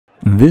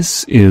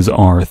This is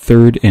our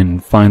third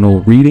and final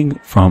reading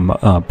from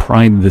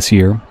Pride this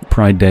year,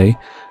 Pride Day,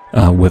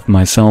 with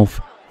myself,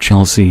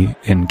 Chelsea,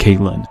 and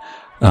Caitlin.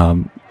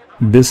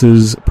 This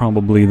is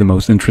probably the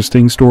most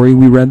interesting story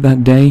we read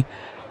that day,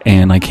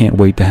 and I can't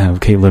wait to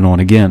have Caitlin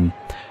on again.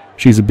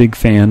 She's a big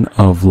fan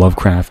of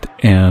Lovecraft,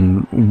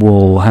 and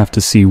we'll have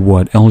to see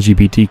what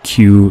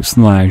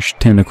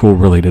LGBTQ/tentacle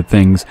related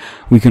things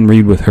we can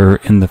read with her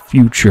in the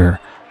future.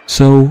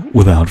 So,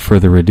 without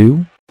further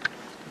ado...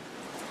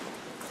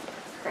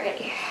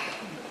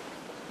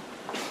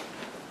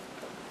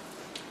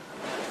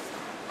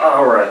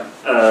 Alright,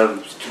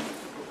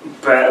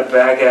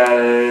 back at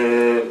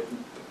it.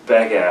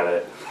 Back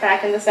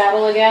in the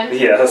saddle again?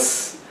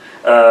 Yes.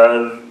 We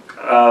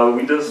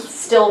just...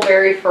 Still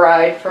very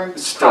fried from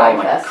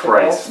Pride Festival.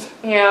 Christ.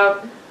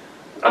 Yeah.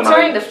 I'm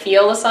starting to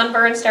feel the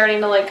sunburn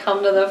starting to like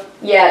come to the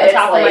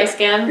top of my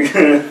skin.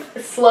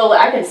 Slowly,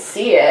 I can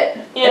see it.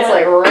 Yeah. It's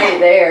like right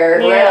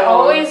there. Yeah, right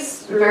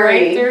always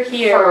right through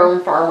here.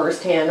 Firm farmer's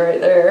tan right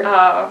there.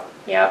 Oh,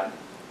 yep.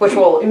 Which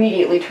will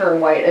immediately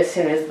turn white as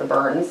soon as the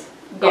burn's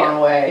gone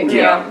away.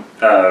 Yeah.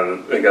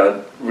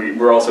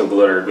 We're also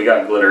glittered. We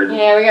got glittered.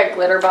 Yeah, we got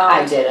glitter bombed.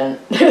 I didn't.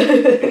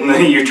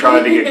 You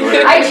tried to get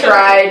glittered. I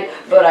tried,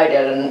 but I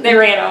didn't. They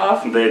ran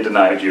off. They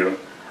denied you.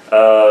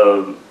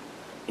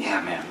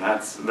 Yeah, man,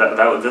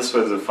 this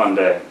was a fun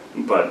day.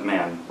 But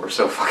man, we're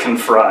so fucking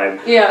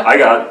fried. Yeah. I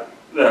got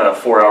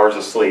 4 hours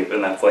of sleep,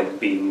 and that's like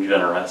being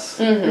generous.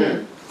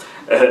 Mm-hmm.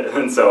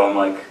 And so I'm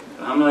like,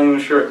 I'm not even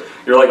sure.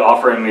 You're like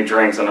offering me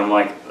drinks, and I'm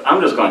like,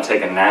 I'm just going to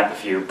take a nap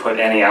if you put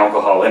any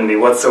alcohol in me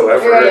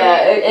whatsoever.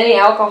 Yeah, any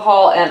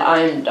alcohol, and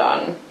I'm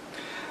done.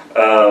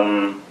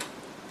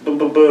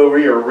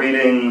 We are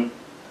reading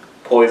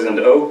Poisoned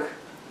Oak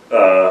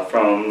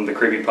from the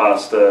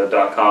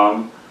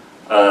Creepypasta.com.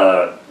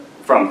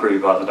 From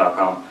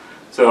Creepypasta.com.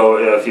 So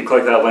if you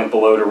click that link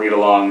below to read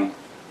along,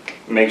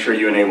 make sure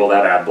you enable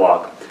that ad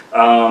block.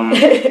 Or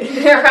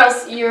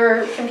else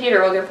your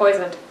computer will get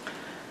poisoned.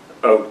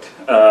 Oaked.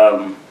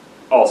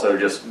 Also,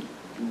 just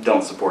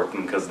don't support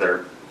them because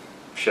they're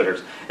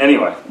shitters.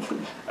 Anyway,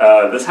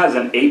 this has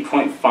an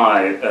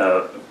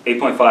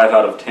 8.5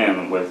 out of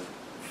 10 with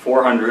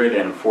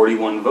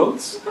 441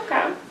 votes.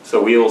 Okay.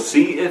 So we will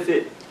see if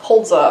it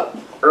holds up.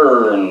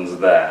 Earns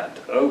that.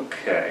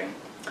 Okay.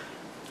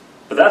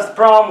 But that's the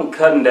problem with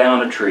cutting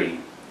down a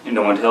tree. And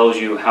no one tells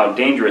you how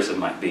dangerous it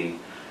might be.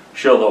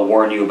 Sure, they'll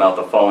warn you about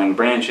the falling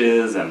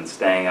branches and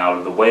staying out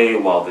of the way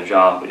while the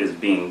job is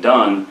being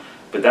done,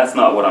 but that's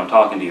not what I'm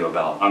talking to you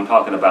about. I'm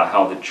talking about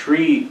how the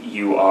tree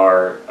you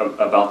are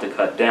about to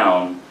cut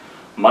down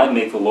might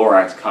make the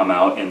Lorax come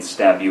out and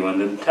stab you in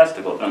the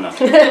testicle. Oh, no.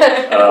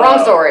 Wrong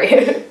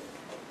story.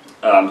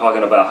 I'm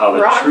talking about how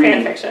the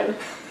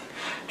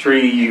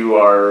tree you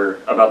are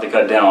about to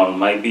cut down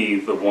might be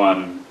the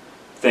one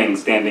thing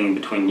standing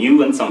between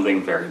you and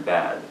something very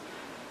bad.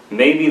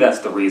 Maybe that's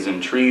the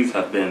reason trees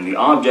have been the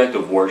object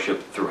of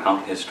worship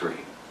throughout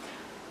history.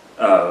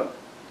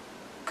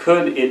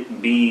 Could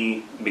it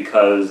be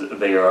because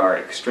they are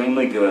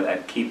extremely good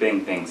at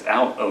keeping things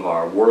out of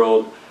our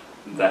world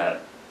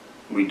that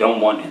we don't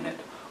want in it?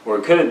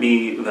 Or could it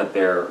be that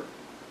there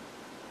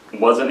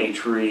wasn't a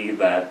tree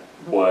that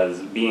was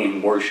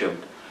being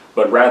worshipped,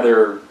 but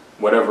rather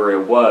whatever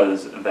it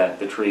was that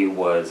the tree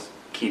was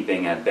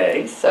keeping at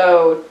bay?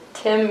 So,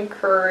 Tim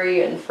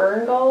Curry and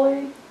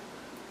Ferngully?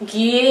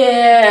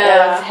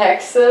 Yeah. As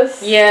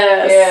Hexus?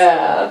 Yes.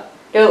 Yeah.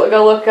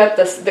 Go look up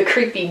the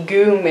creepy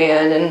goo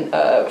man and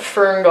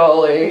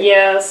Ferngully.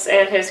 Yes,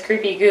 and his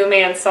creepy goo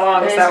man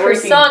songs that were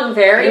sung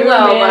very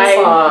well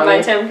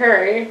by Tim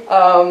Curry.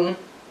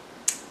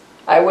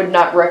 I would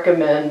not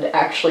recommend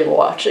actually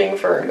watching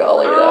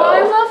Ferngully though. Oh,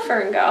 I love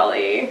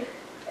Ferngully.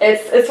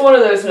 It's one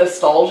of those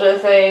nostalgia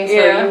things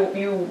where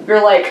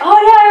you're like,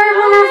 oh yeah, I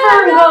remember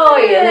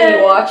Ferngully, and then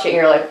you watch it and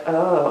you're like,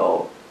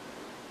 oh.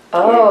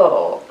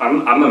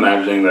 I'm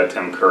imagining that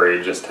Tim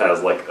Curry just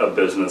has like a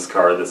business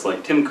card that's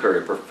like Tim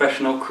Curry,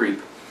 professional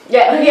creep.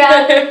 Yeah.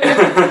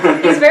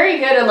 He's very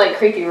good at like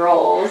creepy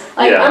roles.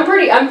 Like, yeah.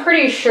 I'm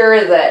pretty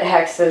sure that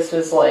Hexus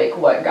was like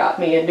what got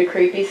me into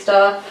creepy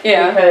stuff.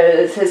 Yeah.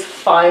 Because his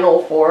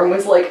final form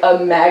was like a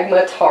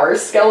magma tar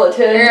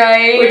skeleton.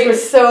 Right. Which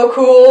was so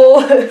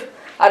cool.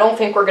 I don't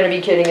think we're going to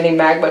be getting any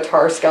magma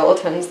tar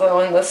skeletons though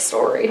in this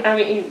story. I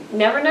mean, you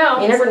never know.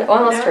 You never know.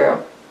 Well, that's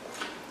true.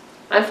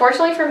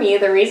 Unfortunately for me,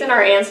 the reason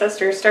our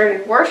ancestors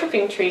started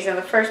worshipping trees in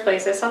the first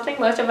place is something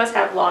most of us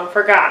have long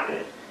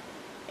forgotten.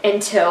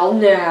 Until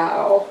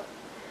now.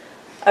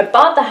 I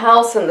bought the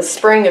house in the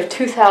spring of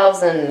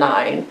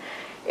 2009.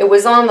 It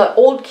was on the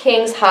Old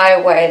Kings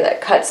Highway that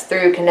cuts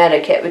through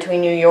Connecticut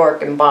between New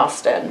York and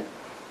Boston.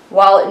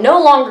 While it no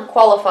longer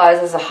qualifies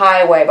as a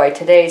highway by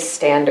today's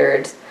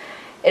standards,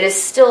 it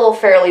is still a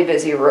fairly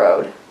busy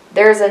road.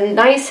 There's a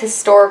nice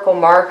historical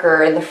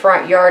marker in the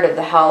front yard of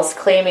the house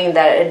claiming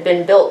that it had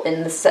been built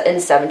in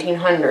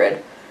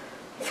 1700.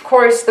 Of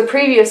course, the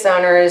previous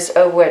owners,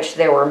 of which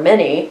there were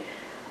many,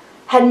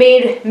 had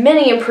made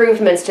many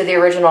improvements to the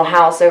original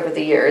house over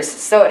the years,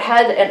 so it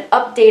had an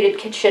updated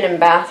kitchen and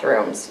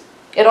bathrooms.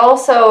 It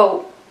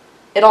also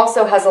It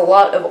also has a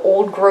lot of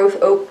old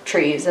growth oak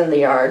trees in the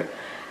yard.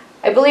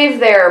 I believe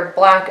they're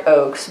black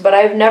oaks, but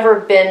I've never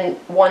been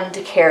one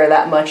to care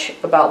that much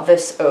about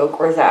this oak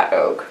or that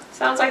oak.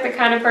 Sounds like the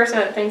kind of person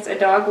that thinks a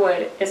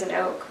dogwood is an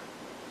oak.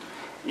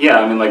 Yeah,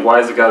 I mean, like, why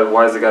is it got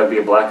to be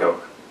a black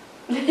oak?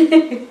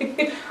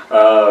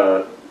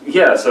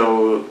 Yeah,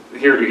 so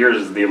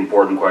here's the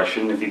important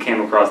question. If you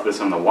came across this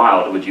in the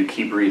wild, would you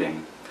keep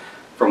reading?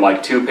 From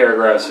like 2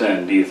 paragraphs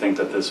in, do you think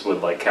that this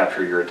would like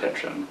capture your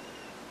attention?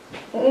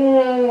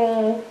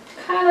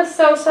 Kind of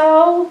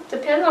so-so.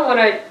 Depends on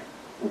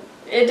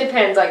it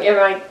depends, like,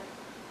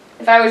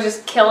 if I was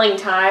just killing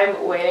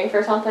time waiting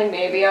for something,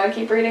 maybe I'd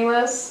keep reading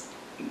this.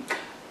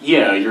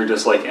 Yeah, you're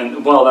just like,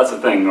 and well, that's the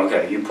thing.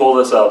 Okay, you pull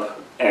this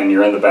up and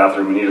you're in the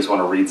bathroom and you just want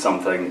to read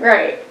something.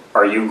 Right.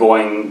 Are you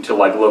going to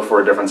like look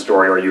for a different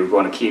story, or are you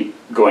going to keep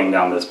going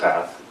down this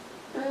path?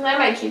 I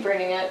might keep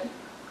reading it.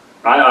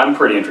 I'm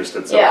pretty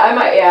interested. So Yeah,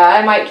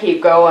 I might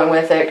keep going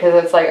with it,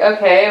 because it's like,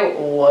 okay,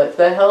 what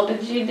the hell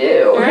did you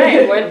do?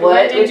 Right.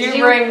 What did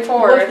you bring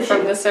forth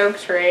from the oak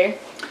tree?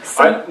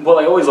 I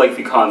always like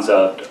the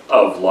concept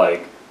of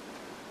like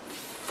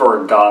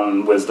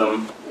forgotten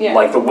wisdom. Yeah.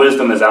 Like the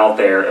wisdom is out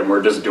there and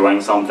we're just doing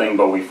something,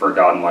 but we've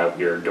forgotten why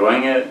we're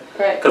doing it.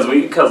 Right.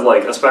 Because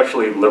like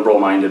especially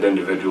liberal-minded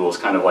individuals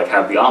kind of like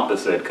have the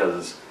opposite,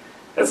 because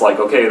it's like,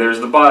 okay, there's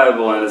the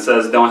Bible and it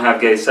says don't have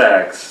gay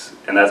sex,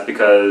 and that's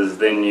because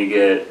then you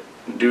get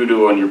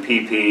doo-doo on your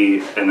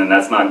pee-pee, and then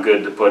that's not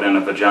good to put in a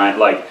vagina.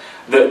 Like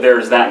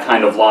there's that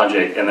kind of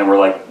logic, and then we're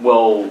like,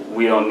 well,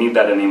 we don't need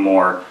that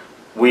anymore.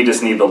 We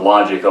just need the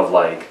logic of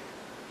like,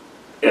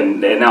 and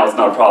now it's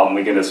not a problem.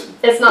 We can just...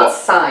 It's not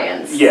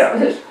science.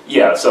 Yeah,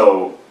 yeah.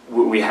 So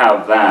we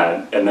have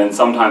that, and then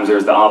sometimes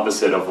there's the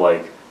opposite of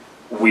like,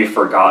 we've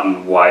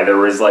forgotten why there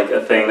was like a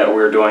thing that we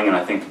were doing, and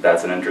I think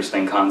that's an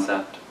interesting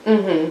concept.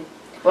 Mm-hmm.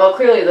 Well,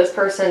 clearly this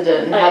person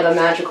didn't have a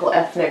magical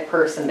ethnic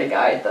person to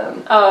guide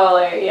them. Oh,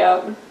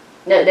 yeah.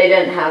 No, they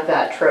didn't have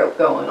that trope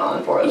going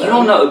on for them. You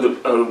don't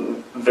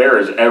know, there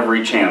is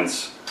every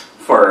chance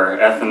for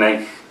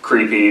ethnic,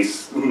 creepy,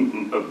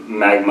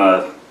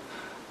 magma,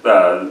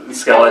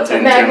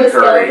 skeleton Magma Tim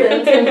Curry.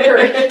 skeleton Tim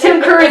Curry.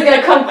 Tim Curry's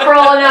gonna come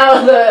crawling out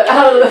of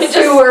the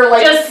sewer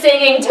like just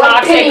singing like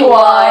toxic Pennywise.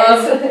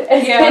 love.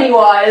 It's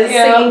Pennywise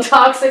singing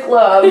toxic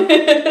love.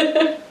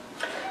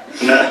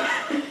 No.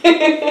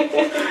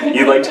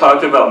 You like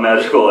talked about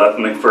magical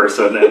ethnic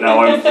person, and now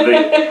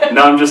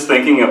I'm just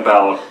thinking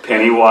about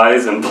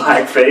Pennywise and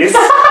blackface.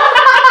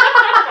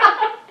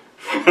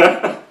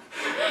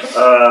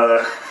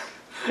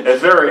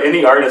 If there are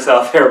any artists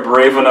out there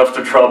brave enough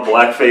to draw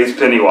blackface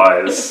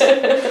Pennywise,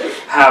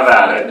 have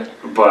at it.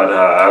 But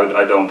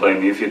I don't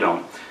blame you if you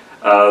don't.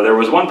 There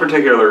was one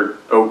particular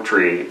oak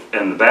tree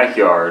in the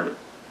backyard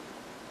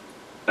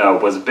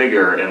was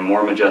bigger and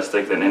more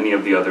majestic than any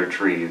of the other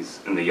trees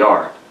in the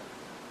yard.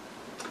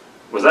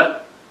 Was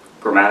that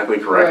grammatically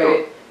correct?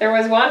 Right. There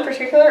was one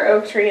particular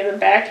oak tree in the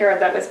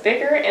backyard that was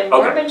bigger and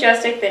more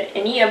majestic than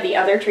any of the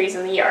other trees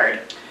in the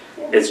yard.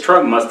 Its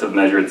trunk must have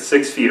measured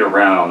 6 feet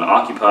around,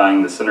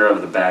 occupying the center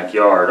of the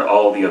backyard.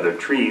 All the other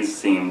trees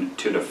seemed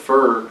to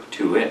defer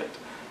to it.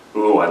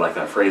 Ooh, I like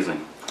that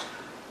phrasing.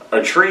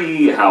 A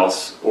tree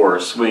house or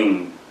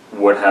swing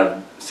would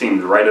have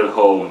seemed right at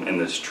home in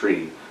this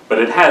tree, but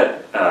it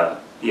had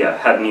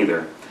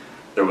neither.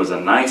 There was a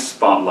nice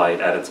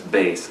spotlight at its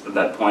base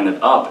that pointed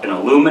up and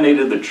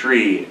illuminated the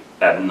tree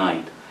at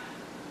night.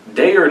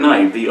 Day or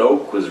night, the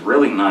oak was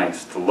really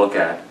nice to look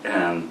at,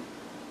 and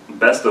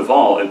best of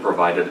all, it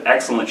provided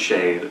excellent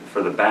shade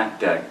for the back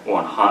deck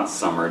on hot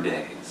summer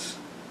days.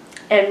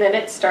 And then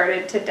it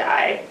started to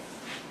die.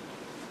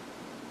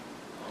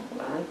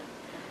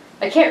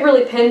 I can't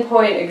really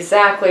pinpoint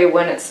exactly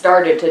when it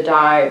started to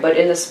die, but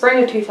in the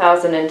spring of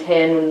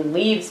 2010, when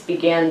leaves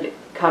began to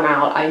come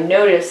out, I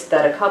noticed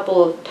that a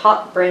couple of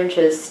top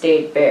branches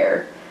stayed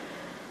bare.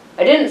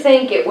 I didn't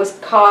think it was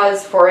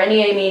cause for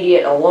any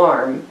immediate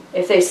alarm.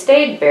 If they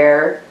stayed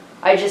bare,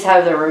 I'd just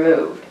have them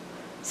removed.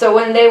 So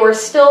when they were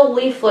still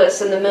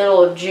leafless in the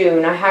middle of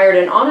June, I hired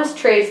an honest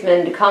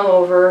tradesman to come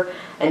over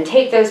and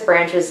take those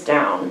branches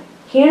down.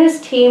 He and his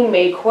team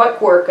made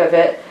quick work of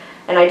it,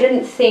 and I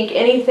didn't think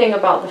anything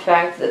about the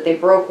fact that they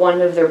broke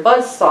one of their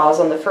buzz saws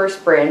on the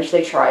first branch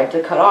they tried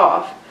to cut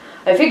off.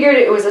 I figured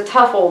it was a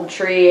tough old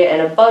tree,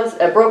 and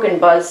a broken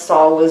buzz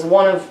saw was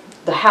one of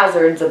the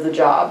hazards of the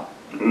job.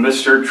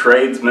 Mr.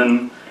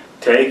 Tradesman,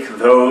 take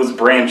those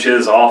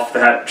branches off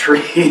that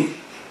tree.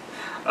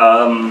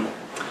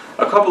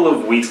 A couple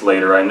of weeks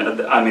later,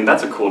 I mean,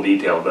 that's a cool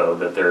detail, though,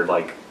 that they're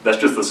like, that's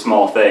just a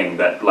small thing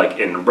that, like,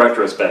 in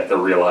retrospect, they're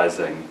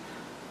realizing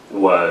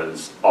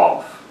was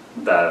off.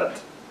 That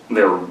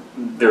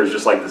there's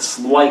just, like, the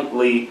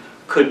slightly,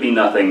 could be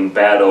nothing,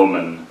 bad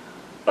omen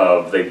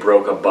of they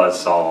broke a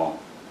buzzsaw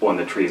on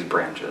the tree's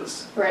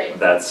branches. Right.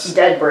 That's...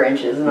 Dead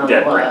branches, nonetheless.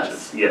 Dead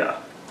branches, yeah.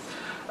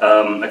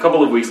 A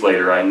couple of weeks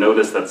later, I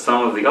noticed that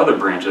some of the other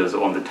branches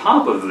on the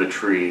top of the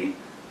tree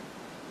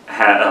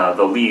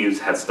the leaves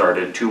had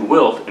started to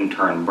wilt and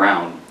turn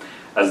brown.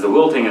 As the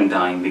wilting and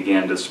dying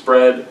began to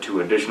spread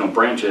to additional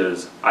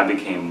branches, I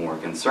became more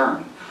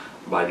concerned.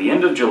 By the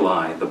end of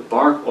July, the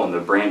bark on the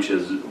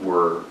branches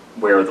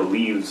where the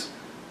leaves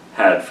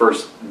had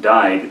first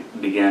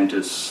died began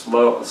to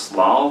slough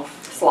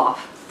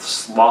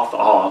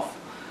off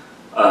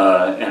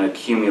and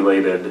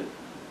accumulated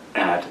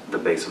at the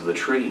base of the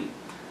tree.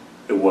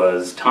 It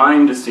was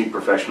time to seek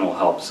professional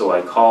help, so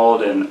I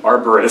called an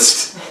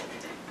arborist,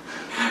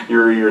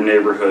 your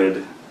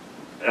neighborhood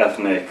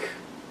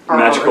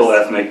magical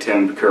ethnic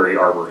Tim Curry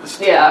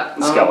arborist. Yeah.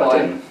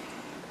 Skeleton.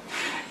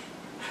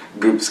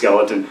 Goop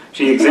skeleton.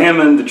 She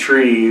examined the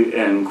tree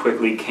and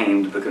quickly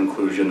came to the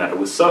conclusion that it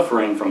was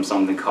suffering from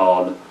something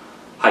called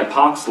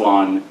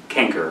hypoxylon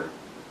canker.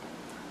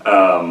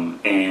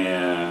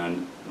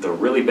 And the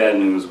really bad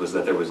news was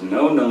that there was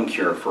no known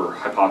cure for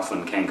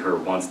hypoxylon canker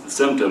once the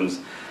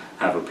symptoms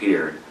have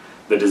appeared.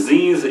 The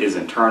disease is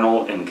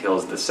internal and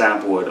kills the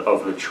sapwood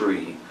of the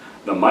tree.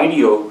 The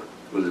mighty oak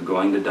was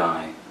going to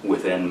die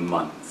within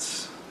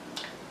months.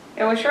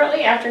 It was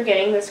shortly after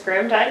getting this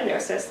grim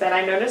diagnosis that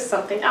I noticed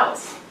something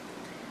else.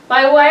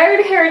 My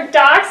wired-haired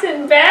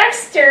dachshund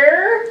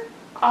Baxter!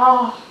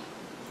 Oh,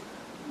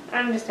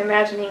 I'm just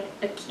imagining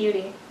a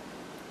cutie.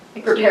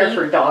 Prepare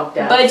for dog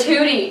death. But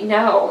Tootie,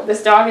 no,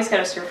 this dog is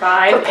going to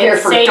survive Prepare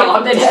and for save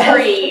dog the death.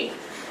 tree.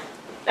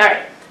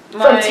 Alright.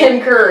 From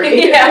Tim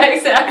Curry. Yeah,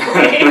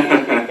 exactly.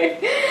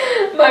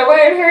 My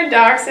wired-haired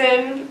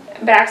dachshund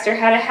Baxter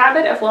had a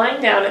habit of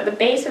lying down at the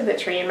base of the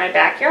tree in my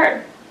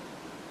backyard.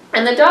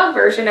 In the dog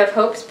version of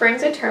Hope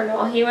Springs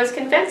Eternal, he was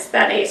convinced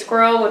that a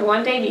squirrel would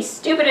one day be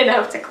stupid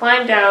enough to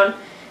climb down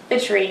the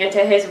tree into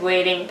his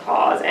waiting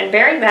paws, and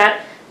bearing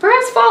that,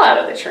 perhaps fall out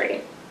of the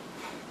tree.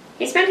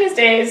 He spent his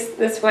days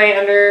this way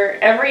under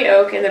every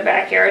oak in the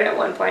backyard at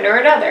one point or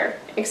another,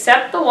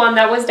 except the one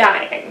that was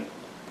dying.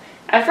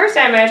 At first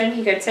I imagined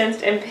he could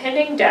sense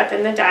impending death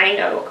in the dying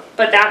oak,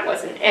 but that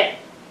wasn't it.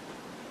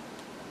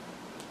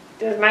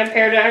 Does my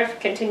paragraph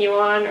continue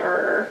on,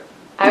 or...?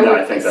 I No,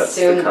 would I think that's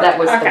assume the cut. that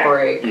was Okay. the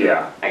break.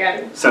 Yeah. I got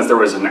it. Since there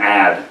was an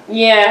ad.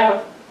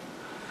 Yeah.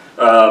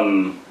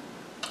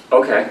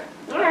 Okay.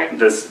 Alright.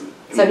 This.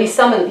 So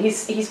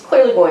he's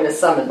clearly going to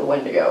summon the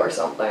Wendigo or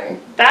something.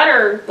 That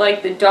or,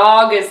 like, the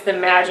dog is the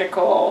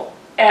magical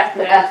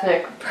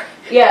ethnic.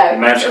 Yeah.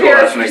 Magical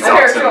ethnic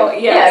Spiritual,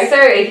 dachshund. Yeah, yes.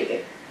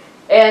 exactly.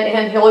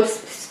 And he'll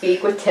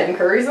speak with Tim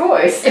Curry's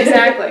voice.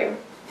 Exactly.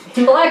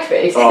 In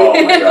blackface. Oh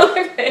my god.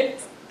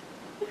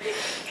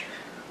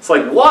 It's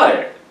like,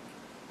 what?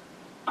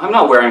 I'm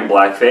not wearing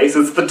blackface,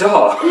 it's the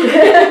dog.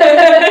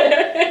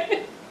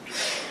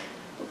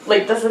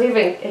 Like, does it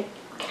even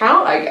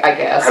count? I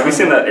guess. Have you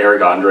seen that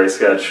Eric Andre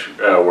sketch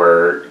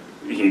where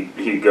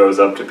he goes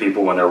up to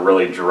people when they're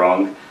really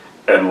drunk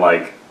and,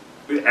 like,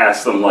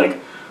 asks them, like,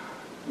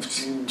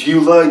 do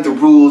you like the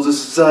rules of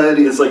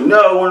society? It's like,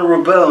 no, I want to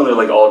rebel. And they're,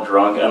 like, all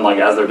drunk. And, like,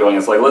 as they're doing it,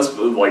 it's like, let's,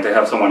 like, to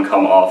have someone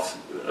come off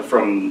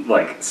from,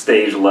 like,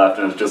 stage left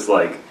and it's just,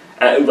 like,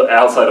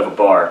 outside of a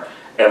bar.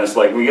 And it's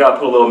like, we gotta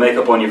put a little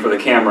makeup on you for the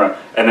camera,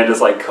 and then just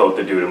like coat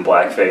the dude in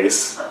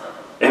blackface.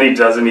 And he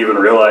doesn't even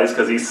realize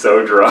because he's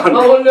so drunk.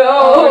 Oh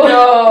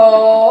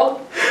no!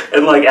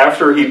 And like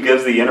after he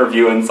gives the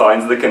interview and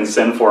signs the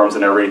consent forms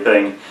and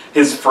everything,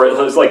 his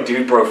like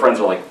dude bro friends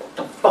are like, what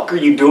the fuck are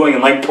you doing?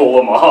 And like pull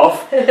him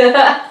off. Took him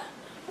a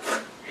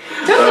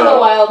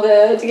while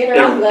to get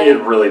around to that.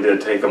 It really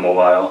did take him a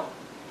while.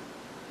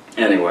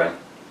 Anyway.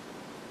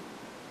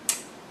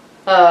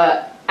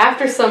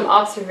 After some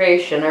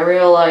observation, I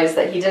realized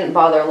that he didn't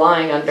bother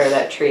lying under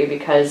that tree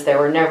because there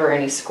were never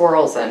any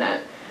squirrels in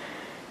it.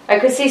 I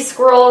could see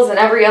squirrels in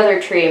every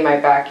other tree in my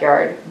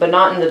backyard, but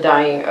not in the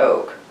dying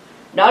oak.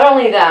 Not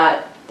only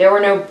that, there were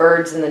no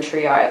birds in the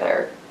tree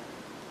either.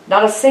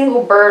 Not a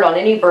single bird on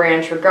any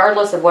branch,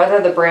 regardless of whether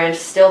the branch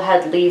still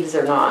had leaves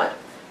or not.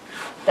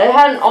 That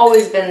hadn't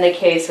always been the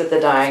case with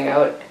the dying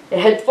oak. It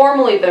had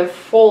formerly been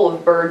full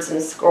of birds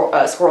and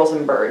squirrels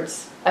and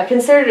birds. I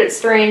considered it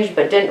strange,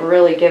 but didn't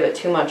really give it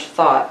too much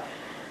thought.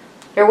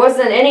 There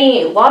wasn't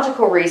any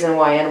logical reason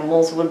why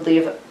animals would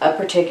leave a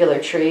particular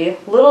tree.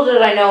 Little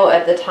did I know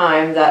at the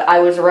time that I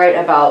was right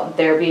about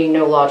there being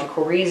no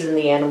logical reason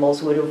the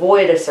animals would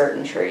avoid a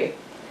certain tree.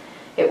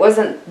 It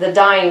wasn't the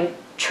dying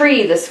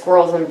tree the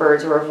squirrels and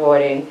birds were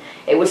avoiding.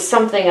 It was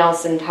something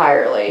else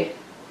entirely.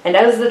 And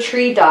as the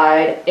tree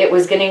died, it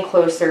was getting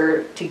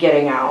closer to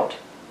getting out.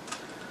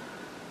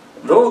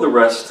 Though the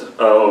rest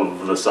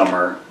of the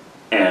summer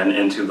and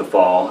into the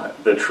fall,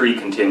 the tree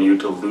continued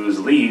to lose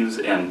leaves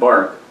and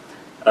bark,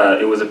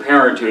 it was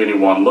apparent to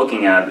anyone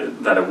looking at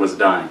it that it was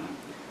dying.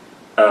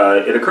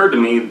 It occurred to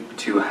me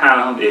to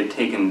have it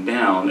taken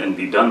down and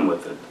be done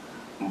with it,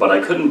 but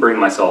I couldn't bring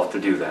myself to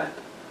do that.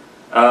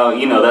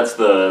 That's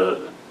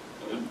the,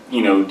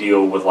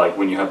 deal with like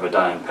when you have a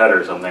dying pet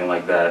or something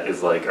like that,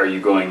 is like, are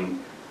you going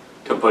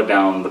to put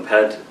down the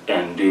pet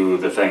and do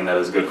the thing that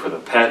is good for the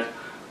pet,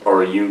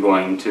 or are you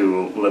going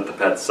to let the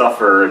pet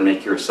suffer and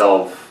make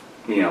yourself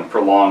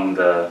prolong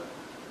the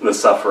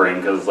suffering,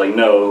 because like,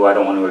 no, I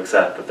don't want to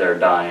accept that they're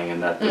dying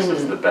and that this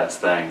is the best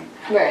thing.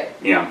 Right.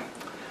 Yeah.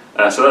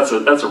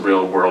 So that's a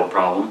real world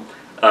problem.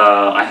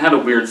 I had a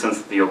weird sense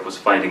that the oak was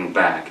fighting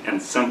back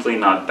and simply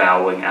not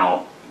bowing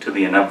out to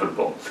the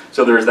inevitable.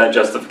 So there's that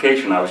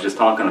justification I was just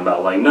talking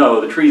about, like,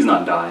 no, the tree's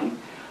not dying.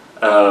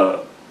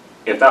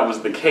 If that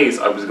was the case,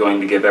 I was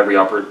going to give it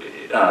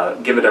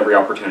every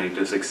opportunity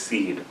to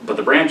succeed.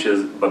 But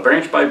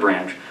branch by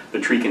branch, the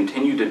tree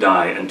continued to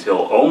die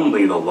until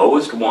only the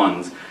lowest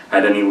ones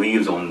had any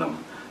leaves on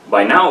them.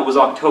 By now it was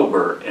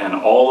October, and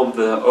all of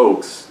the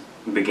oaks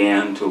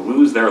began to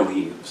lose their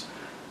leaves.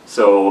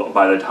 So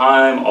by the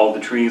time all the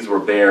trees were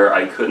bare,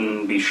 I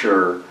couldn't be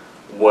sure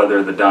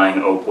whether the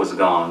dying oak was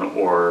gone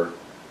or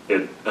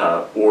it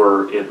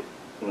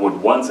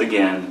would once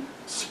again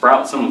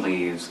sprout some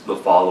leaves the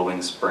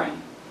following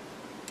spring.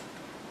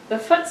 The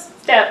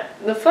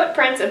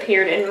footprints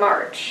appeared in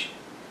March.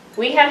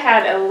 We'd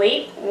had a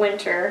late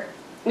winter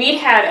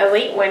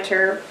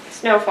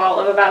snowfall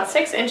of about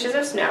 6 inches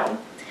of snow,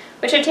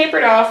 which had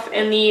tapered off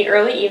in the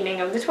early evening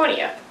of the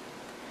 20th.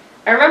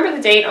 I remember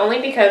the date only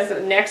because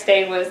the next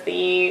day was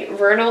the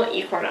vernal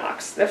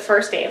equinox, the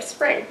first day of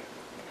spring.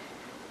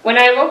 When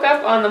I woke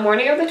up on the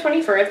morning of the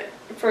 21st,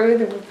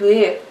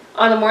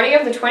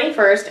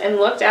 and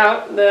looked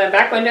out the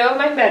back window of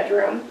my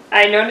bedroom,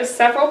 I noticed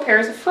several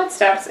pairs of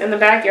footsteps in the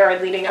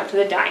backyard leading up to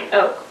the dying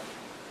oak.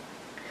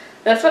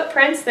 The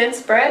footprints then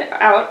spread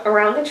out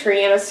around the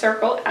tree in a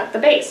circle at the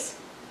base.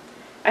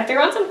 I threw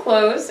on some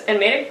clothes and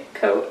made a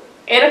coat.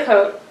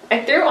 I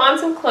threw on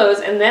some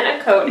clothes and then a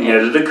coat.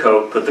 Knitted a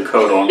coat, put the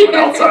coat on, went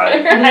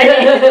outside.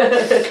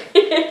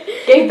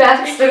 Gave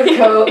Baxter the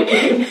coat,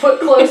 put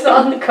clothes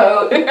on the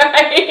coat.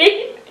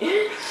 Right.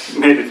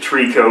 Made a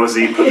tree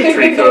cozy, put the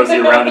tree cozy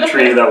around the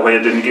tree, that way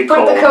it didn't get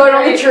cold. Put the coat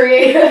on the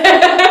tree.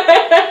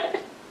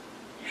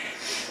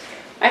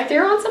 I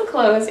threw on some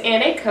clothes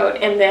and a coat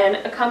and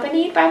then,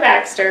 accompanied by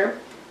Baxter,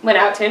 went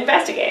out to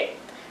investigate.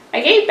 I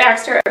gave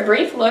Baxter a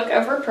brief look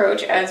of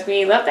reproach as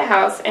we left the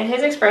house, and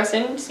his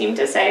expression seemed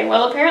to say,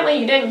 well, apparently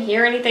you didn't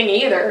hear anything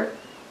either.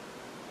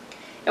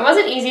 It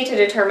wasn't easy to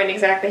determine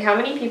exactly how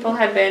many people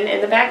had been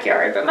in the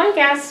backyard, but my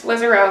guess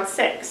was around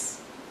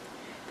 6.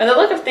 By the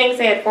look of things,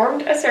 they had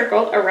formed a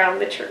circle around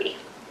the tree.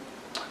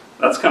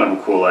 That's kind of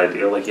a cool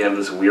idea. Like, you have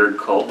this weird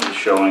cult just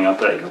showing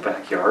up at your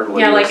backyard while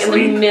Yeah, you're like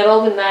asleep. in the middle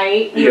of the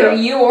night, either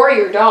you or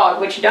your dog,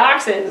 which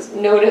dachshunds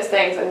notice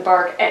things and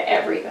bark at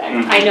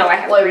everything. Mm-hmm. I know I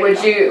have. Like,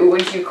 would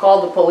you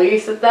call the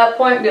police at that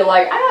point and be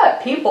like, I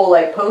got people,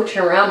 like,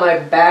 poaching around my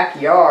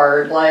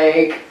backyard,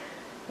 like,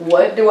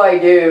 what do I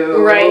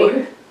do?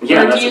 Right.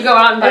 Yeah, or do you go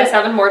out and buy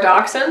 7 more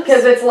dachshunds?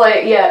 Because it's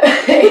like, yeah.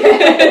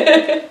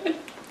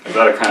 Is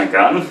that a kind of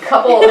gun?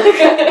 couple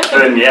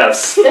Then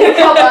yes.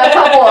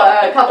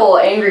 a couple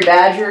angry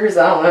badgers,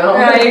 I don't know.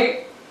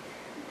 Right.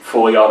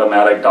 Fully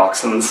automatic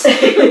dachshunds.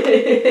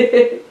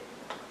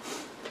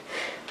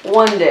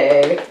 One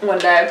day.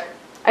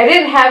 I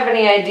didn't have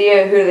any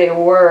idea who they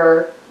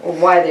were or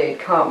why they'd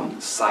come.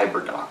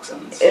 Cyber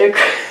dachshunds.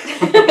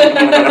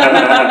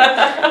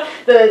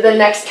 The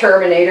next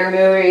Terminator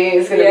movie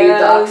is going to be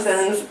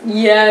dachshunds.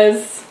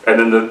 Yes. And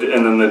then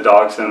the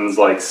dachshund's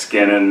like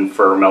skin and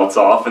fur melts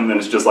off, and then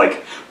it's just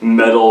like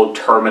metal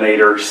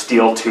Terminator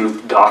steel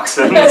tooth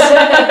dachshunds.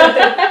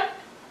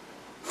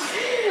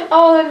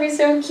 Oh, that'd be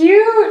so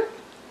cute.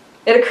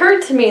 It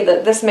occurred to me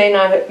that this may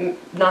have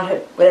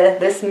not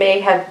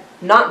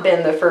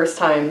been the first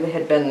time they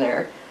had been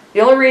there.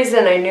 The only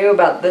reason I knew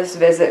about this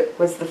visit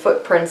was the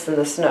footprints in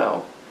the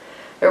snow.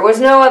 There was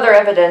no other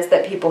evidence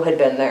that people had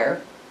been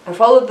there. I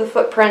followed the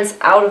footprints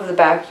out of the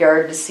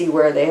backyard to see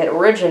where they had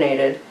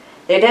originated.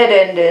 They dead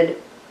ended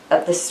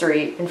at the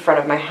street in front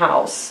of my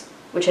house,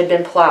 which had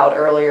been plowed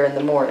earlier in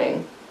the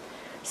morning.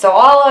 So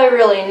all I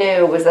really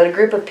knew was that a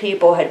group of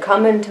people had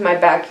come into my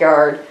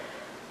backyard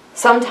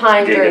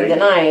sometime during the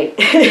night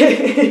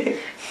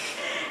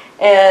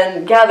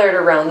and gathered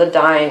around the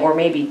dying or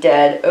maybe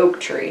dead oak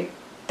tree.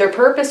 Their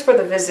purpose for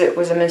the visit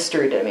was a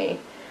mystery to me.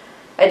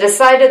 I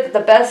decided that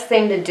the best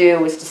thing to do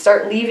was to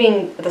start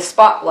leaving the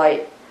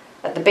spotlight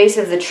at the base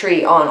of the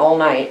tree on all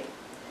night.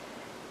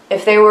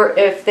 If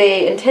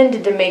they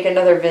intended to make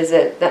another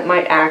visit, that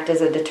might act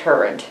as a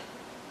deterrent.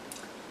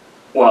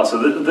 Wow, so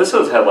this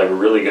has had like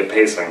really good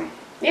pacing.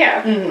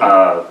 Yeah. Mm-hmm.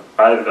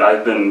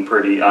 I've been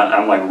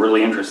I'm like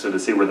really interested to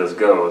see where this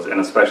goes,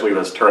 and especially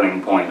this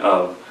turning point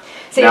of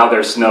now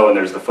there's snow and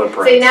there's the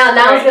footprints. See, now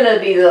it's going to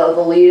be the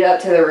lead up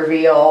to the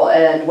reveal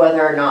and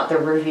whether or not the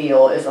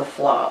reveal is a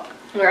flop.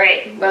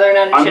 Right. Whether or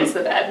not it shits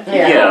the bed.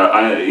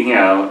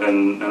 Yeah,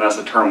 and that's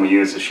the term we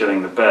use, is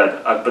shitting the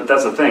bed. But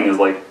that's the thing, is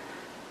like,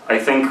 I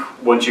think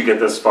once you get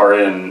this far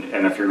in,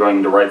 and if you're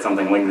going to write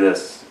something like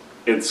this,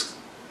 it's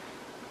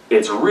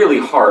really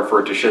hard for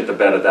it to shit the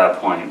bed at that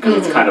point, because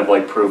it's kind of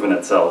like proven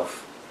itself.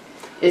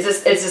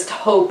 It's just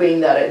hoping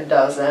that it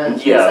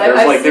doesn't. Yeah,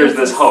 there's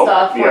this hope.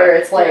 Stuff where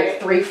it's like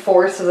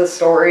 3/4 of the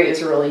story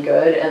is really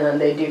good, and then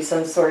they do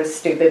some sort of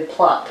stupid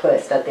plot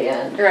twist at the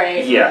end.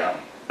 Right. Yeah.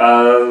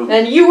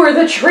 And you were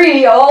the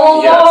tree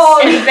all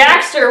along! Yes. And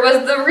Baxter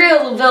was the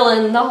real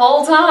villain the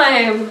whole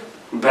time.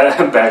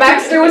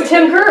 Baxter was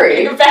Tim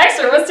Curry.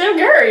 Baxter was Tim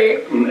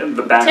Curry.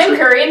 Baxter. Tim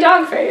Curry and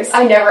Dogface.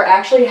 I never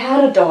actually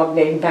had a dog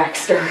named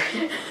Baxter.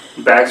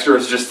 Baxter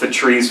is just the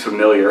tree's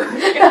familiar.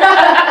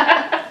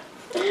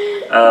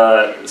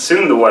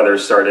 Soon the weather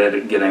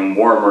started getting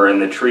warmer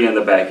and the tree in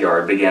the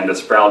backyard began to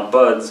sprout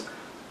buds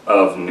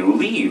of new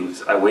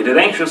leaves. I waited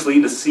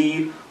anxiously to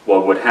see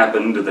what would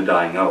happen to the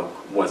dying oak.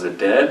 Was it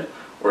dead,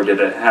 or did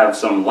it have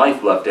some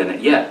life left in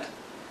it yet?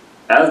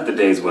 As the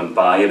days went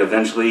by, it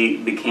eventually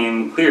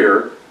became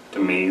clear to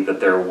me that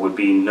there would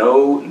be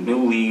no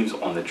new leaves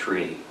on the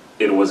tree.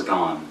 It was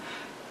gone.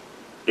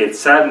 It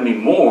saddened me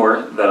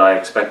more that I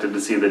expected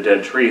to see the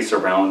dead tree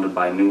surrounded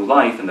by new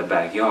life in the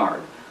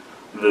backyard.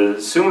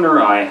 The sooner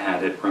I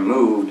had it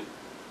removed,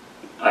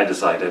 I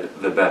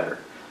decided, the better.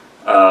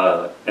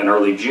 In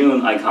early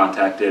June, I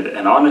contacted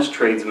an honest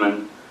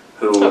tradesman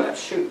who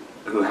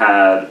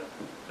had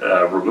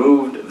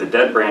removed the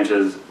dead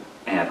branches,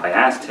 and I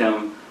asked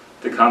him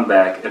to come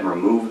back and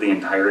remove the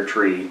entire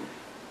tree,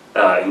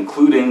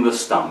 including the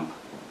stump.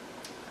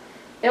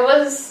 I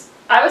was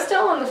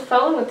still on the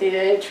phone with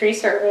the tree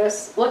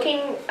service,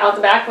 looking out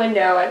the back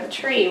window at the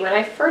tree, when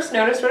I first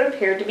noticed what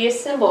appeared to be a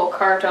symbol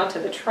carved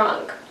onto the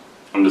trunk.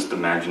 I'm just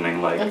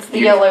imagining, like... It's the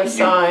yellow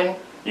sign.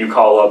 You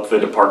call up the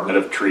Department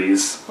of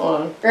Trees.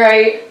 Hold on.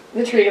 Right,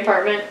 the tree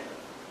department.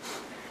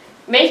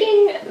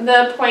 Making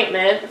the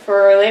appointment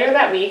for later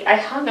that week, I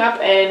hung up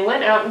and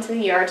went out into the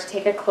yard to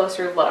take a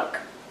closer look.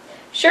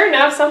 Sure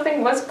enough,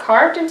 something was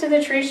carved into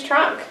the tree's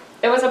trunk.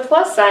 It was a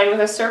plus sign with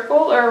a circle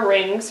or a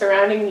ring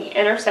surrounding the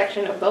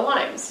intersection of the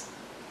lines.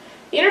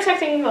 The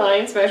intersecting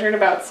lines measured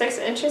about 6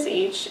 inches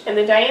each, and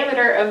the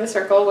diameter of the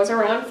circle was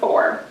around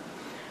 4.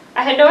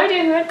 I had no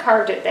idea who had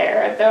carved it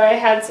there, though I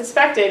had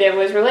suspected it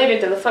was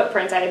related to the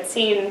footprints I had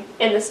seen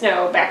in the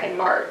snow back in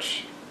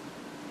March.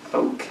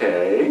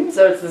 Okay.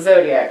 So it's the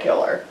Zodiac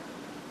Killer.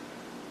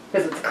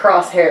 Because it's a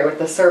crosshair with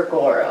the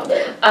circle around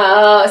it.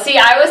 See,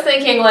 I was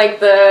thinking like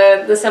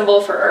the symbol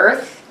for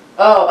Earth.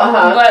 Oh,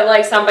 But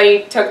like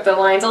somebody took the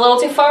lines a little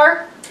too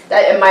far.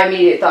 That, my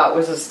immediate thought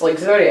was just like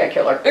Zodiac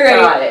Killer. Right.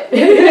 Got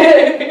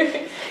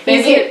it.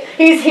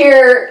 he's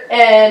here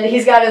and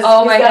he's got his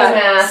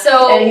mask,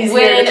 so and he's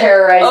here to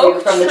terrorize you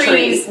from the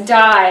trees. Trees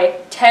die,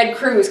 Ted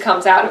Cruz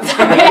comes out of them.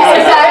 Yes,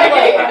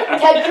 exactly.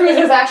 Ted Cruz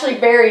is actually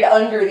buried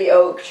under the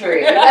oak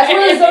tree. That's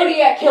where the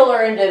Zodiac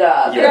Killer ended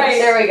up. Yes. Right.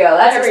 There we go.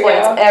 That There we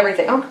explains go.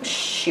 everything. Oh,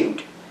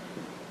 shoot.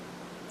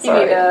 You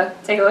need to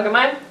take a look at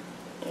mine?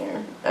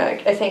 Yeah.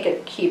 I think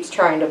it keeps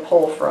trying to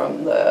pull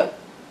from the...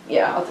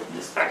 Yeah, I'll take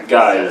this.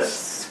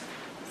 Guys,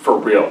 for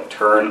real,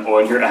 turn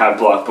on your ad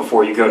block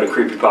before you go to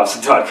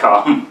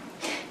creepypasta.com.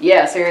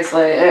 Yeah,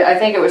 seriously. I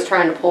think it was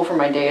trying to pull from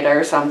my data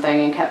or something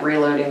and kept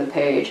reloading the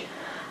page.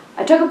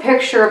 I took a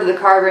picture of the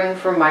carving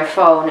from my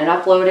phone and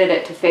uploaded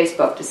it to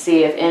Facebook to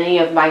see if any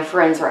of my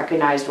friends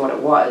recognized what it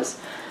was.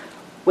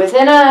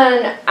 Within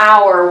an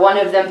hour, one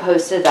of them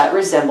posted that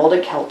resembled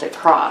a Celtic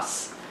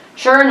cross.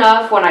 Sure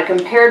enough, when I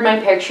compared my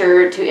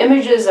picture to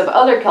images of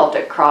other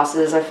Celtic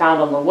crosses I found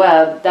on the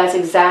web, that's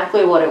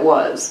exactly what it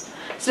was.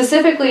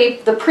 Specifically,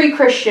 the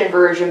pre-Christian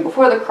version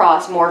before the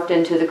cross morphed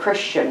into the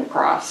Christian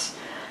cross.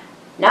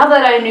 Now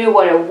that I knew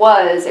what it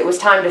was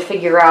time to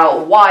figure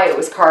out why it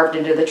was carved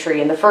into the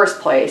tree in the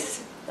first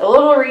place. A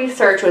little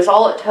research was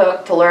all it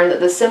took to learn that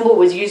the symbol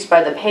was used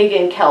by the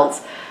pagan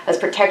Celts as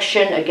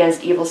protection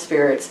against evil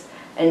spirits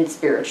and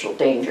spiritual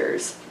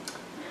dangers.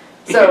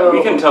 So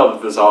we can tell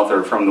that this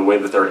author, from the way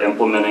that they're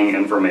implementing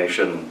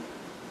information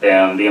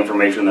and the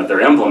information that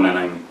they're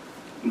implementing,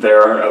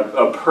 they're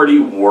a pretty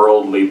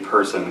worldly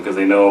person, because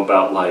they know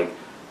about like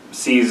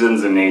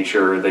seasons in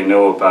nature. They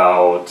know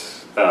about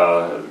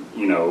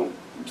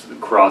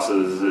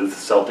crosses,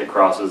 Celtic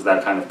crosses,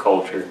 that kind of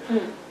culture.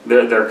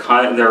 They're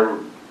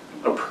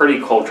a pretty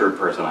cultured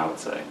person, I would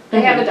say.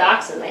 They have a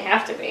dachshund, they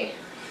have to be.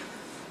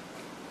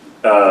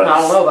 I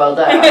don't know about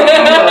that.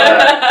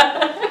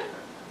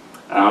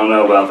 I don't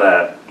know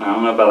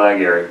about that,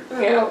 Gary.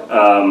 Yeah.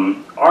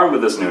 Armed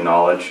with this new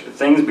knowledge,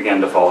 things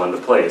began to fall into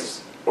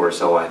place, or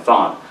so I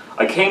thought.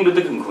 I came to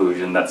the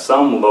conclusion that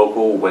some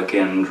local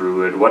Wiccan,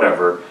 Druid,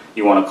 whatever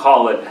you want to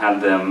call it, had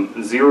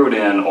them zeroed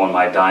in on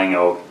my dying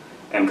oak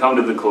and come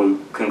to the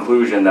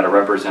conclusion that it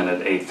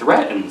represented a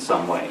threat in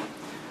some way.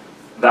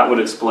 That would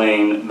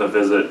explain the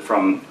visit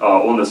from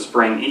on the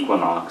spring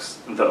equinox.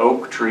 The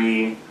oak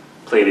tree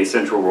played a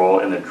central role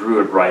in the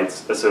Druid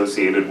rites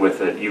associated with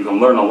it. You can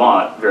learn a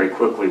lot very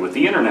quickly with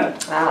the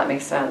internet. Ah, that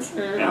makes sense.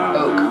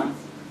 Oak.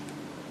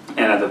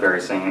 And the very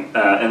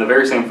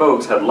same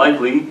folks had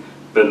likely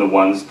been the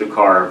ones to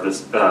carve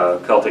this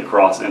Celtic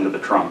cross into the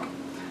trunk.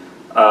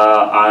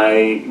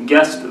 I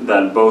guessed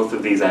that both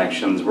of these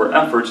actions were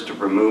efforts to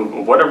remove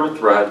whatever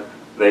threat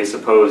they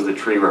supposed the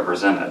tree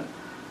represented.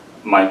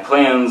 My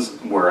plans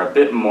were a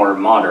bit more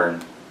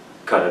modern.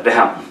 Cut it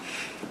down.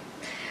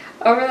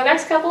 Over the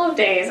next couple of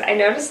days, I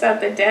noticed that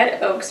the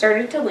dead oak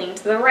started to lean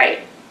to the right.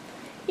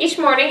 Each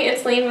morning,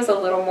 its lean was a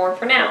little more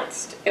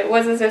pronounced. It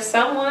was as if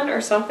someone or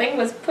something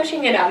was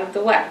pushing it out of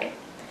the way.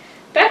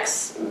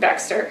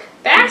 Baxter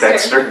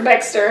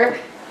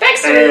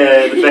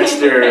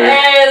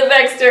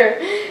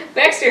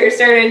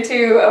started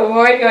to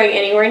avoid going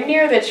anywhere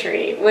near the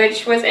tree,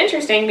 which was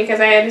interesting because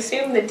I had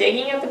assumed the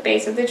digging at the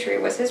base of the tree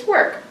was his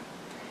work.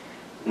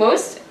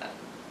 Most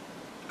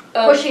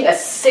Pushing a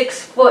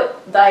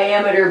 6-foot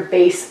diameter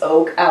base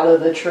oak out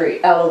of the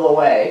tree, out of the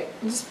way.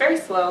 just very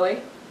slowly.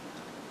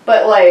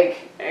 But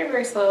like, Very,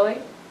 very slowly.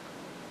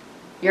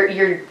 your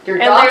there's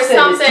dachshund is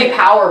something- too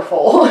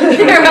powerful.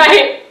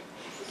 Right.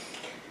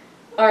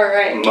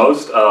 Alright.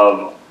 Most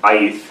of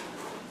Ith,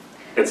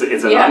 it's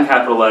an Yeah.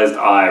 uncapitalized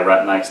I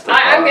right next to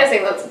I'm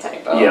guessing that's a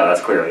typo. Yeah,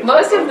 that's clearly a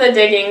Most typo. of the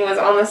digging was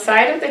on the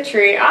side of the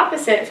tree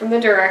opposite from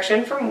the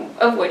direction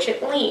of which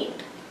it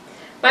leaned.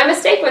 My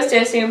mistake was to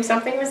assume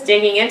something was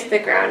digging into the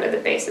ground at the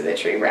base of the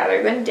tree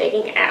rather than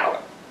digging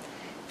out.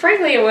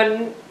 Frankly, it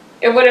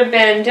would have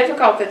been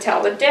difficult to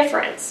tell the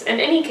difference. In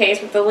any case,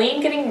 with the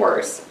lean getting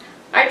worse,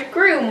 I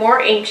grew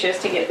more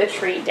anxious to get the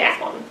tree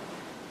down.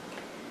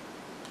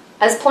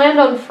 As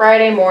planned on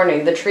Friday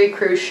morning, the tree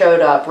crew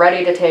showed up,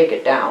 ready to take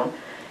it down.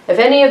 If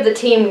any of the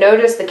team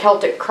noticed the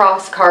Celtic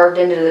cross carved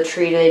into the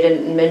tree, they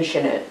didn't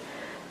mention it.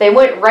 They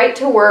went right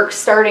to work,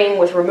 starting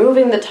with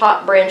removing the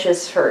top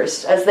branches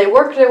first. As they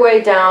worked their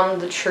way down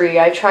the tree,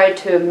 I tried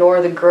to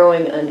ignore the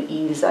growing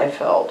unease I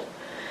felt.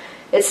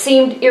 It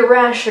seemed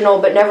irrational,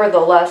 but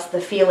nevertheless, the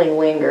feeling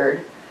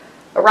lingered.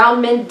 Around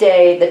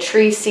midday, the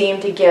tree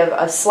seemed to give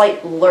a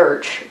slight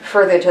lurch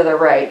further to the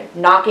right,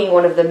 knocking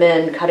one of the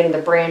men cutting the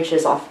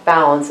branches off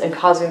balance and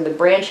causing the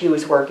branch he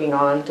was working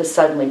on to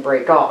suddenly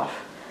break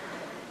off.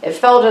 It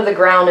fell to the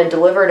ground and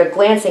delivered a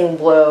glancing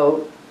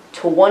blow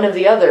to one of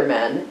the other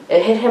men.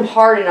 It hit him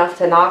hard enough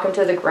to knock him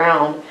to the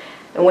ground,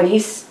 and when he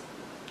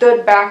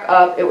stood back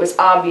up, it was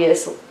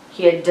obvious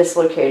he had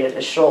dislocated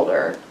his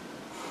shoulder.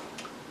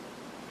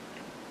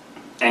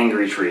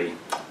 Angry tree.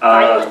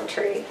 Violent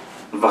tree.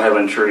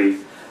 Violent tree.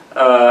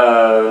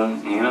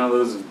 You know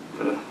those.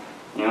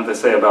 You know what they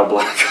say about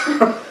black.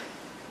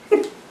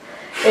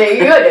 Yeah,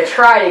 you had to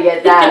try to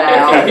get that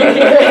out.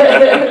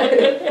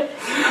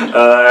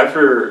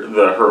 After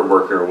the hurt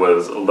worker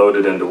was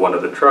loaded into one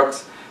of the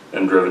trucks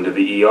and driven to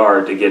the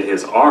ER to get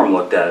his arm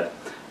looked at,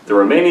 the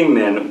remaining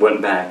men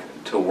went back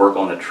to work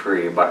on the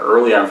tree. By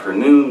early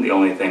afternoon, the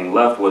only thing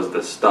left was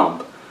the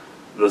stump.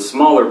 The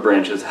smaller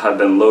branches had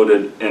been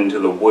loaded into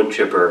the wood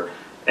chipper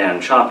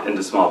and chopped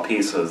into small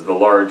pieces. The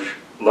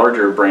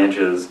larger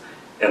branches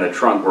and the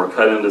trunk were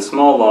cut into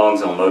small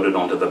logs and loaded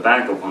onto the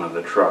back of one of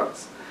the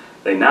trucks.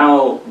 They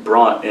now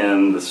brought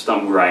in the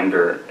stump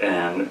grinder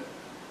and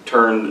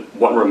turned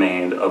what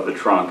remained of the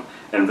trunk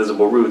and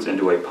visible roots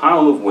into a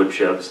pile of wood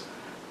chips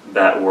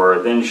that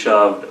were then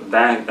shoved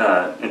back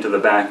into the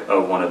back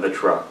of one of the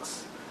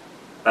trucks.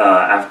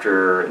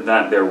 After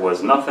that, there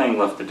was nothing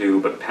left to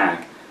do but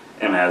pack,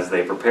 and as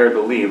they prepared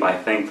to leave, I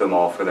thanked them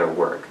all for their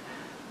work.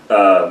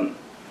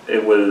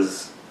 It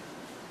was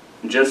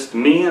just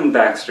me and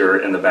Baxter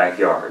in the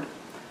backyard.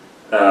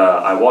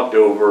 I walked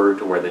over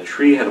to where the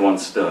tree had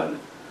once stood.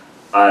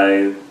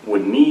 I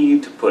would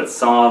need to put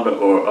sod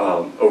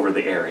over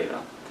the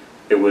area.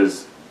 It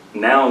was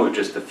now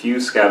just a few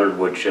scattered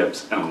wood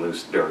chips and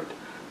loose dirt.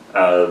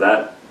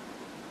 That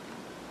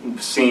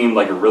seemed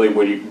like a really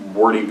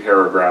wordy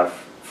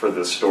paragraph for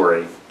this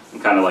story.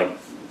 It kind of like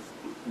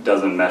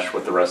doesn't mesh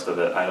with the rest of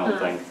it, I don't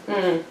think.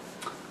 Mm.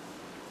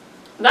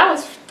 That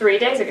was 3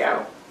 days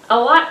ago. A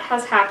lot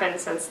has happened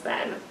since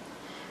then.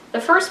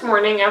 The first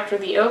morning after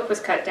the oak was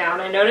cut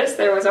down, I noticed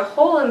there was a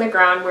hole in the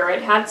ground where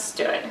it had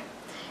stood.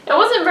 It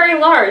wasn't very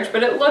large,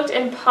 but it looked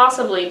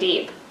impossibly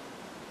deep.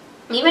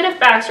 Even if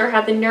Baxter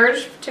had the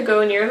nerve to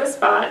go near the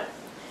spot,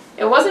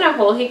 it wasn't a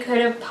hole he could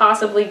have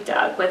possibly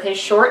dug with his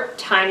short,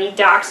 tiny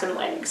dachshund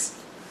legs.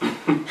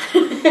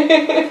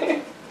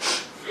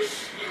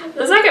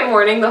 The second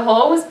morning, the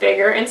hole was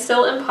bigger and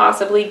still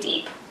impossibly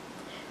deep.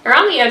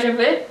 Around the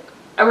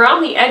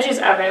edges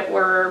of it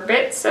were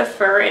bits of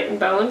fur and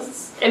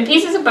bones, and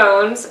pieces of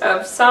bones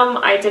of some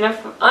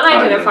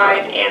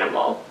unidentified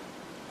animal.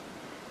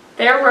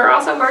 There were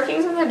also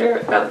markings in the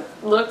dirt that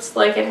looked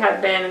like it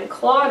had been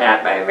clawed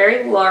at by a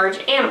very large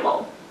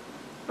animal.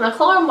 The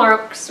claw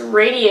marks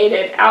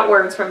radiated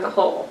outwards from the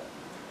hole.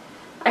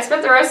 I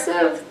spent the rest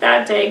of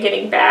that day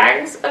getting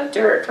bags of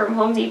dirt from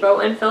Home Depot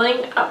and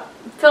filling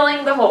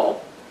the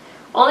hole.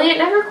 Only it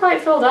never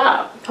quite filled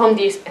up. Home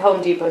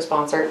Depot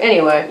sponsor.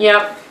 Anyway.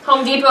 Yep.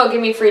 Home Depot,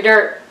 give me free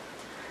dirt.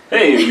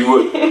 Hey, if you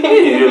would,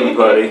 hey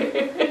everybody,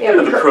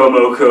 enter the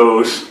promo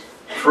code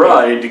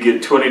PRIDE to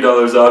get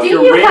 $20 off Do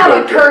your you rainbow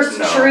have a dirt. cursed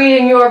No. tree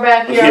in your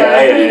backyard?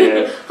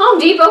 Yeah. Home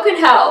Depot can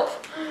help.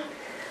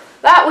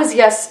 That was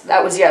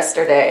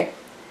yesterday.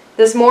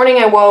 This morning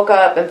I woke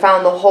up and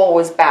found the hole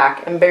was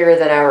back and bigger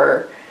than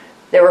ever.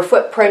 There were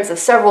footprints of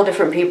several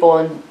different people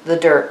in the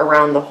dirt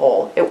around the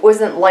hole. It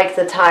wasn't like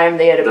the time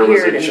they had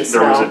appeared in the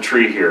snow. There was a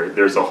tree here.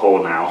 There's a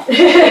hole now.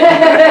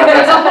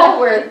 There's a hole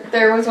where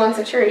there was once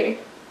a tree.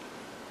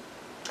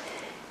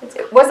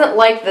 It wasn't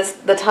like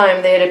the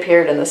time they had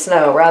appeared in the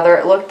snow. Rather,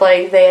 it looked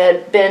like there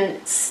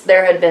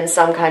had been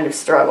some kind of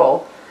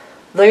struggle.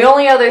 The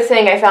only other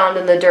thing I found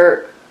in the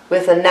dirt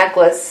was a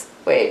necklace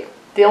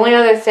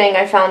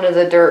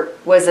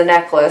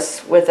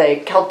with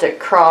a Celtic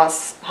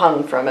cross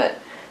hung from it.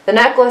 The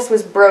necklace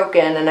was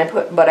broken,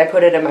 but I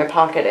put it in my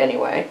pocket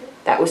anyway.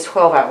 That was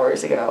 12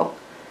 hours ago.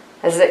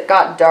 As it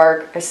got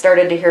dark, I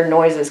started to hear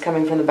noises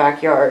coming from the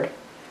backyard.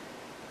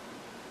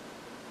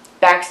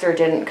 Baxter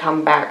didn't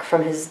come back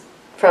from his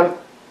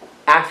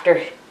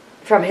after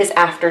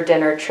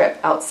dinner trip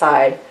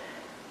outside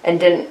and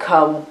didn't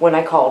come when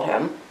I called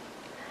him.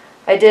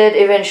 I did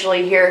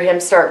eventually hear him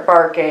start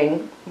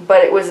barking,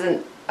 but it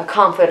wasn't a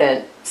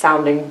confident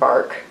sounding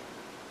bark.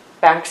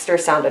 Baxter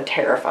sounded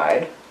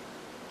terrified.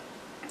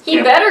 He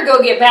better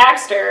go get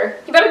Baxter.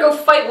 He better go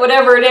fight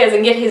whatever it is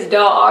and get his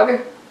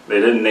dog.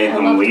 They didn't name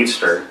him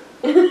Leafster.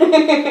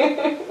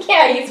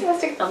 Yeah, he's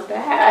supposed to come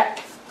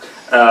back.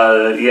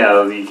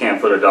 Yeah, you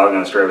can't put a dog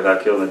on a stray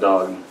without killing the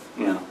dog.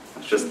 You know,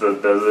 it's just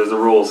there's the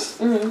rules.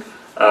 Mm-hmm.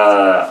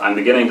 I'm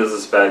beginning to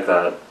suspect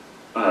that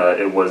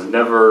it was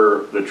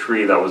never the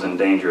tree that was in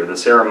danger. The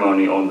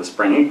ceremony on the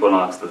spring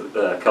equinox,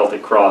 the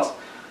Celtic cross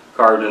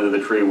carved into the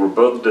tree, were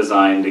both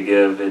designed to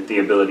give it the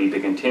ability to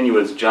continue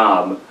its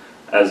job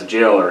as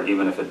jailer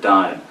even if it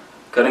died.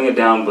 Cutting it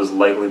down was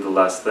likely the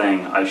last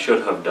thing I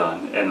should have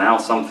done, and now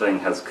something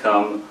has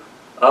come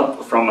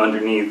up from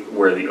underneath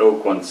where the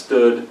oak once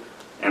stood,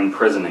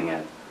 imprisoning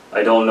it.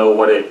 I don't know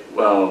what it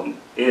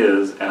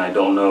is, and I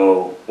don't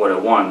know what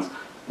it wants,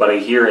 but I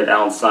hear it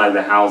outside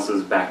the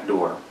house's back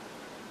door.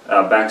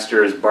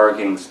 Baxter's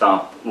barking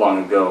stopped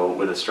long ago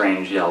with a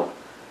strange yelp.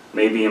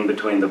 Maybe in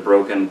between the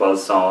broken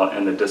buzzsaw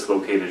and the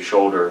dislocated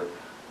shoulder,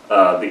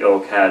 the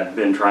oak had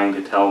been trying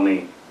to tell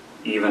me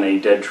even a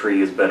dead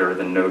tree is better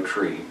than no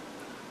tree.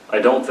 I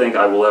don't think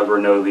I will ever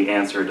know the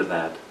answer to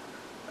that.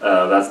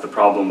 That's the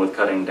problem with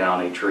cutting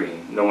down a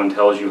tree. No one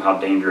tells you how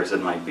dangerous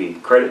it might be.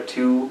 Credit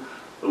to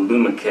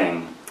Luma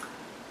King.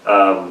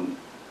 I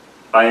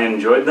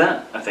enjoyed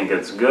that. I think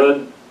it's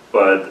good,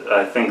 but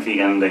I think the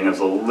ending is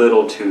a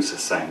little too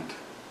succinct.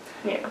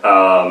 Yeah.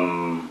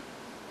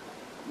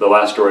 The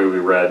last story we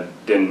read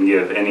didn't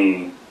give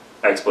any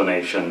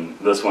explanation.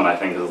 This one I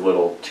think is a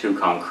little too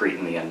concrete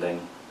in the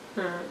ending.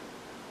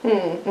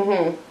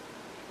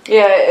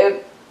 Yeah,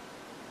 it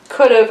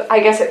could have, I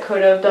guess it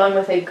could have done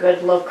with a good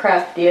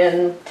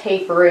Lovecraftian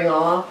tapering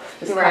off,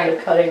 just kind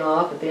of cutting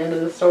off at the end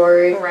of the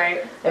story.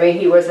 Right. I mean,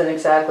 he wasn't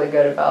exactly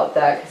good about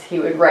that because he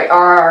would write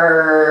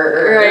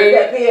 "arr"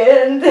 at the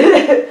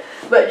end,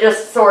 but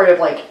just sort of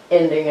like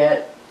ending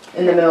it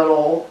in the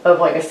middle of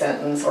like a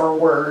sentence or a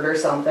word or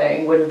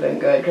something would have been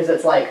good because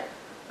it's like,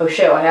 oh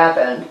shit, what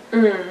happened?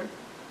 Mm-hmm.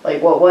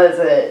 Like, what was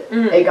it?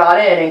 It got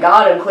in and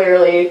got him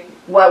clearly.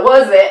 What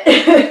was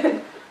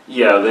it?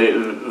 Yeah,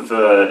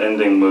 the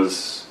ending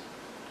was.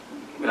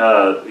 We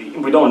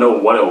don't know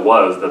what it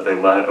was that they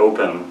let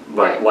open,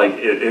 but like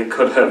it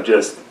could have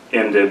just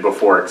ended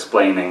before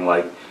explaining.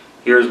 Like,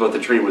 here's what the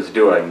tree was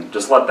doing.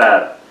 Just let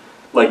that.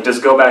 Like,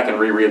 just go back and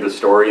reread the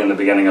story, and the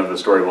beginning of the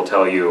story will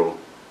tell you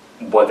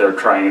what they're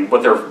trying.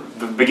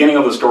 The beginning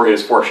of the story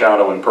is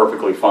foreshadowing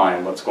perfectly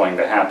fine what's going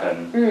to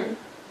happen.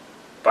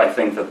 But I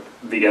think that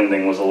the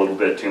ending was a little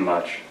bit too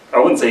much. I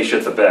wouldn't say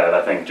shit the bed.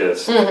 I think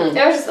just It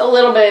was just a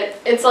little bit.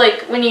 It's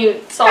like when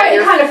you salt It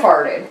your. kind of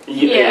farted.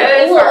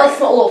 Yeah, A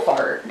little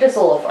fart. Just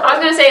a little fart. I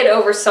was gonna say it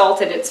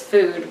oversalted its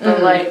food,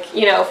 but like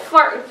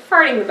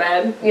farting the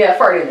bed. Yeah,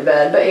 farting in the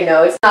bed, but you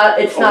know, it's not.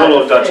 It's a not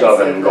little Dutch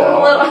oven going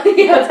on.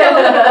 Yeah, it's got a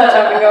little Dutch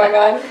oven going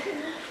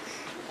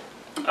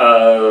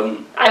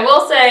on. I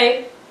will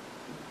say,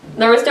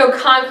 there was no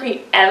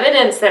concrete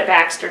evidence that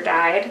Baxter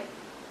died.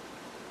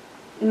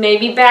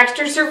 Maybe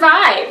Baxter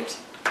survived.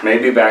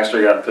 Maybe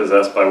Baxter got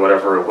possessed by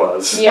whatever it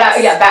was.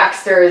 Yeah,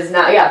 Baxter is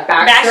not. Yeah,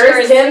 Baxter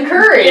is Tim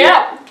Curry.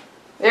 Yeah.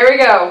 There we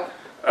go.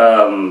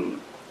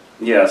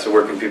 Yeah, so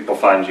where can people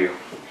find you?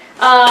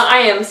 I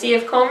am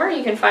CF Comer.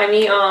 You can find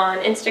me on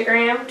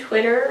Instagram,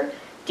 Twitter,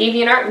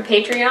 DeviantArt, and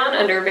Patreon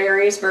under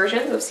various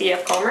versions of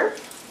CF Comer.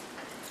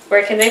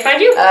 Where can they find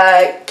you?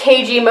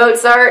 KG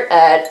Mozart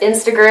at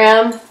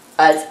Instagram.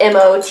 It's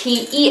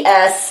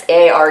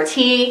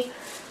MOTESART.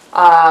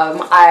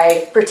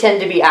 I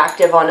pretend to be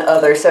active on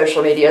other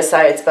social media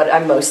sites, but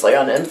I'm mostly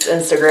on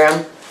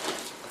Instagram.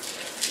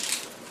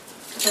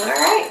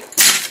 Alright.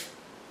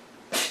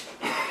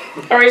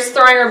 Are we just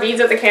throwing our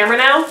beads at the camera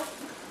now?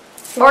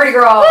 Mardi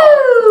Gras!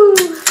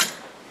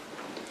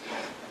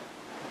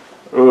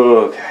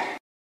 Woo! Okay.